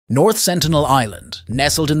North Sentinel Island,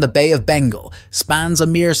 nestled in the Bay of Bengal, spans a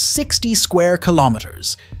mere 60 square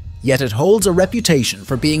kilometers, yet it holds a reputation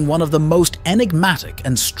for being one of the most enigmatic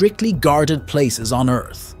and strictly guarded places on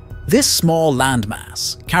Earth. This small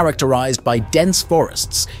landmass, characterized by dense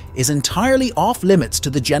forests, is entirely off-limits to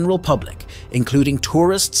the general public, including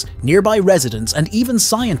tourists, nearby residents, and even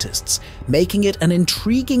scientists, making it an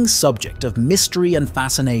intriguing subject of mystery and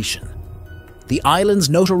fascination. The island's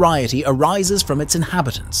notoriety arises from its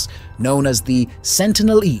inhabitants, known as the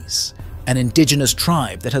Sentinelese, an indigenous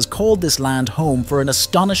tribe that has called this land home for an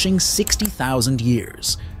astonishing 60,000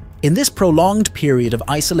 years. In this prolonged period of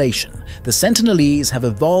isolation, the Sentinelese have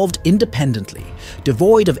evolved independently,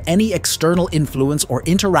 devoid of any external influence or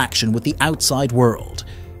interaction with the outside world.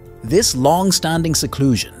 This long-standing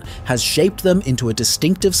seclusion has shaped them into a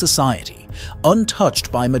distinctive society, untouched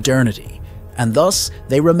by modernity, and thus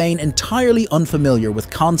they remain entirely unfamiliar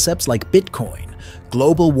with concepts like Bitcoin,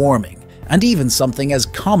 global warming, and even something as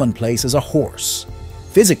commonplace as a horse.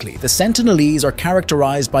 Physically, the Sentinelese are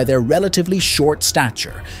characterized by their relatively short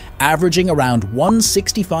stature, averaging around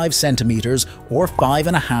 165 centimeters or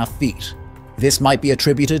 5.5 feet. This might be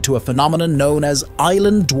attributed to a phenomenon known as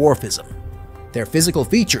island dwarfism. Their physical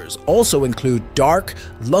features also include dark,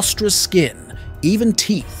 lustrous skin, even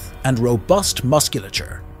teeth, and robust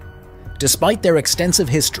musculature. Despite their extensive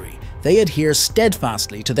history, they adhere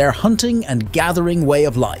steadfastly to their hunting and gathering way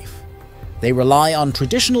of life. They rely on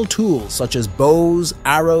traditional tools such as bows,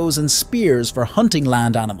 arrows, and spears for hunting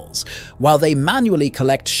land animals, while they manually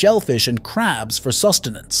collect shellfish and crabs for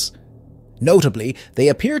sustenance. Notably, they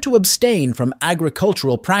appear to abstain from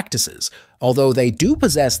agricultural practices, although they do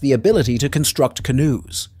possess the ability to construct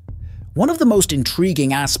canoes. One of the most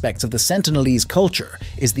intriguing aspects of the Sentinelese culture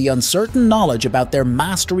is the uncertain knowledge about their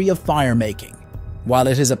mastery of fire-making. While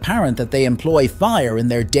it is apparent that they employ fire in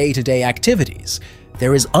their day-to-day activities,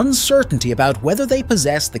 there is uncertainty about whether they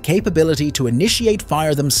possess the capability to initiate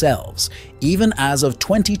fire themselves, even as of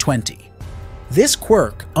 2020. This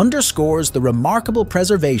quirk underscores the remarkable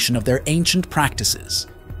preservation of their ancient practices.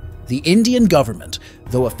 The Indian government,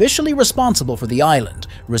 though officially responsible for the island,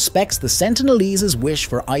 respects the Sentinelese's wish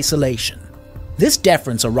for isolation. This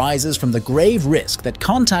deference arises from the grave risk that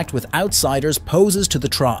contact with outsiders poses to the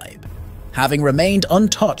tribe. Having remained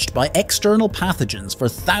untouched by external pathogens for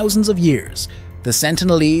thousands of years, the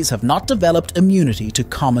Sentinelese have not developed immunity to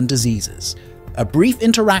common diseases. A brief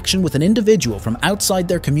interaction with an individual from outside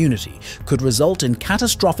their community could result in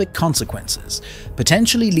catastrophic consequences,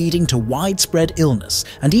 potentially leading to widespread illness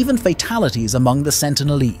and even fatalities among the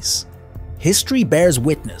Sentinelese. History bears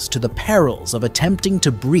witness to the perils of attempting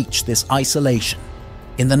to breach this isolation.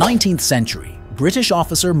 In the 19th century, British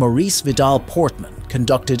officer Maurice Vidal Portman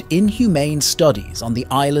conducted inhumane studies on the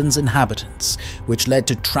island's inhabitants, which led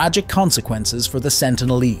to tragic consequences for the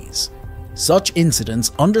Sentinelese. Such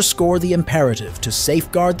incidents underscore the imperative to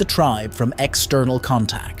safeguard the tribe from external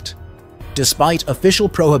contact. Despite official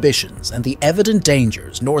prohibitions and the evident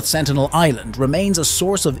dangers, North Sentinel Island remains a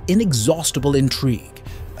source of inexhaustible intrigue,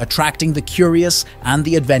 attracting the curious and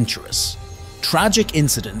the adventurous. Tragic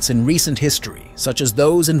incidents in recent history, such as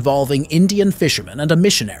those involving Indian fishermen and a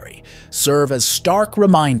missionary, serve as stark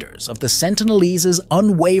reminders of the Sentinelese's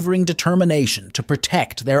unwavering determination to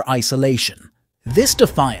protect their isolation. This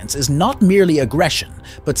defiance is not merely aggression,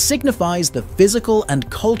 but signifies the physical and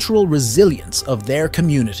cultural resilience of their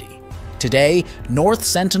community. Today, North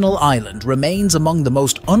Sentinel Island remains among the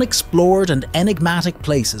most unexplored and enigmatic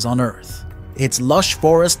places on Earth. Its lush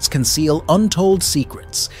forests conceal untold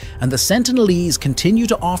secrets, and the Sentinelese continue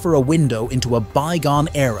to offer a window into a bygone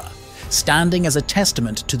era, standing as a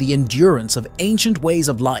testament to the endurance of ancient ways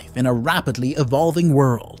of life in a rapidly evolving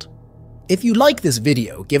world. If you like this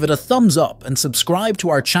video, give it a thumbs up and subscribe to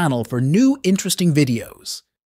our channel for new interesting videos.